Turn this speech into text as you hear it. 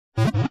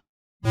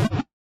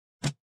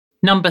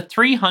Number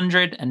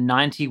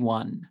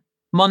 391,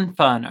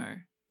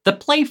 Monferno, the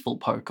playful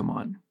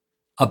Pokemon.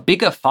 A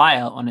bigger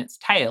fire on its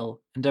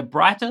tail and a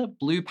brighter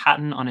blue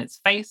pattern on its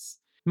face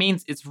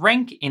means its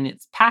rank in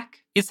its pack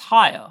is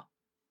higher.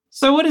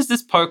 So what does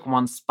this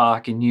Pokemon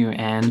spark in you,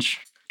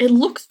 Ange? It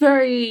looks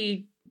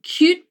very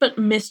cute but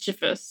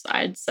mischievous,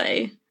 I'd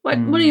say. What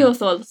are your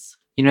thoughts?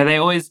 You know, they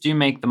always do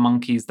make the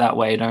monkeys that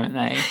way, don't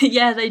they?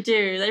 Yeah, they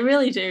do. They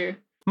really do.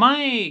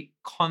 My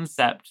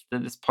concept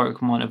that this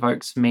Pokemon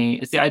evokes for me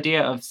is the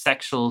idea of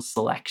sexual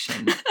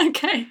selection.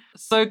 Okay.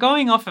 So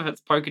going off of its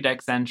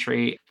Pokedex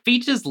entry,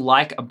 features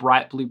like a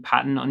bright blue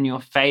pattern on your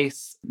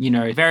face, you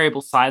know,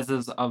 variable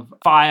sizes of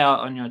fire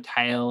on your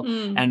tail,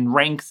 and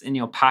ranks in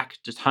your pack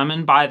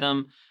determined by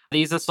them.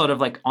 These are sort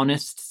of like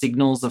honest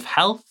signals of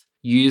health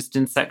used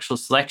in sexual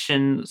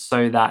selection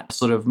so that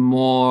sort of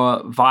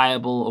more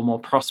viable or more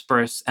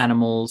prosperous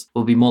animals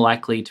will be more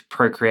likely to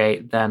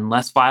procreate than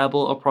less viable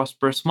or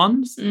prosperous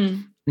ones.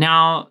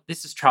 Now,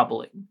 this is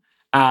troubling.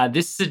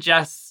 This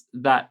suggests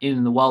that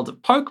in the world of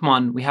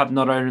Pokemon, we have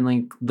not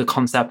only the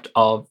concept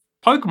of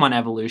Pokemon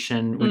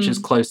evolution, which is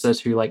closer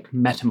to like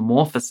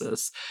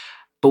metamorphosis,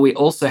 but we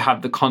also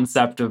have the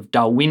concept of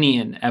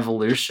Darwinian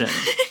evolution.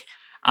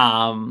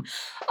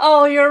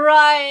 Oh, you're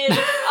right.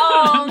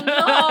 Oh,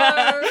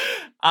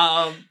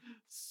 no.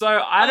 So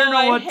I don't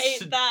know what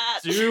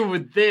to do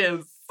with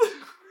this.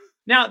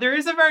 Now, there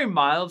is a very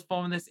mild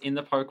form of this in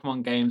the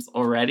Pokemon games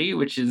already,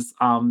 which is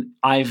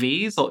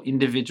IVs or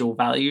individual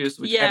values,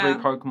 which every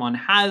Pokemon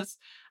has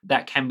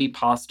that can be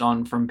passed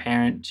on from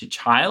parent to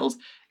child.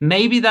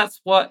 Maybe that's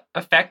what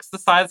affects the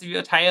size of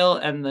your tail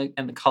and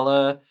the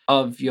color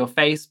of your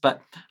face,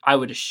 but I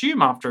would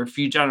assume after a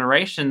few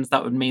generations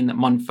that would mean that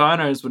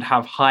Monfernos would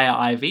have higher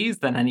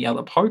IVs than any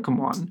other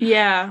Pokemon.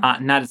 Yeah.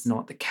 And that is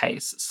not the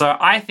case. So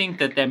I think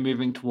that they're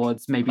moving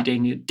towards maybe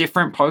doing a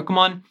different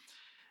Pokemon,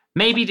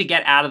 maybe to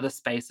get out of the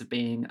space of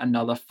being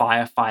another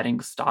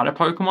firefighting starter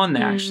Pokemon.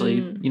 They're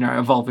actually, you know,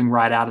 evolving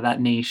right out of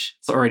that niche.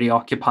 It's already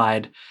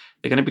occupied.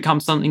 They're going to become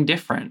something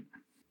different.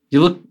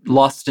 You look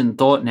lost in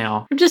thought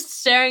now. I'm just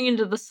staring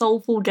into the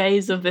soulful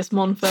gaze of this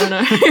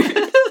Monferno.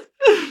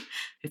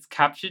 It's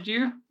captured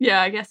you?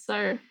 Yeah, I guess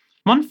so.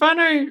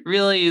 Monferno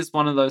really is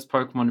one of those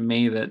Pokemon to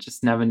me that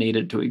just never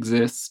needed to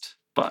exist.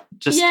 But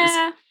just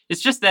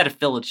it's just there to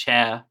fill a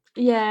chair.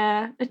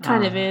 Yeah, it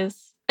kind of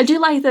is. I do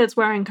like that it's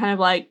wearing kind of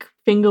like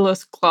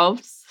fingerless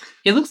gloves.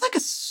 It looks like a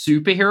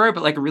superhero,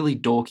 but like a really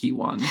dorky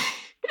one.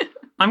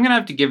 I'm going to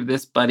have to give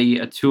this buddy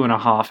a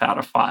 2.5 out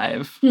of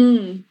 5. I'm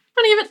going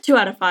to give it 2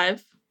 out of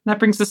 5. That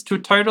brings us to a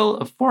total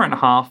of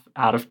 4.5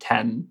 out of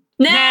 10.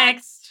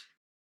 Next!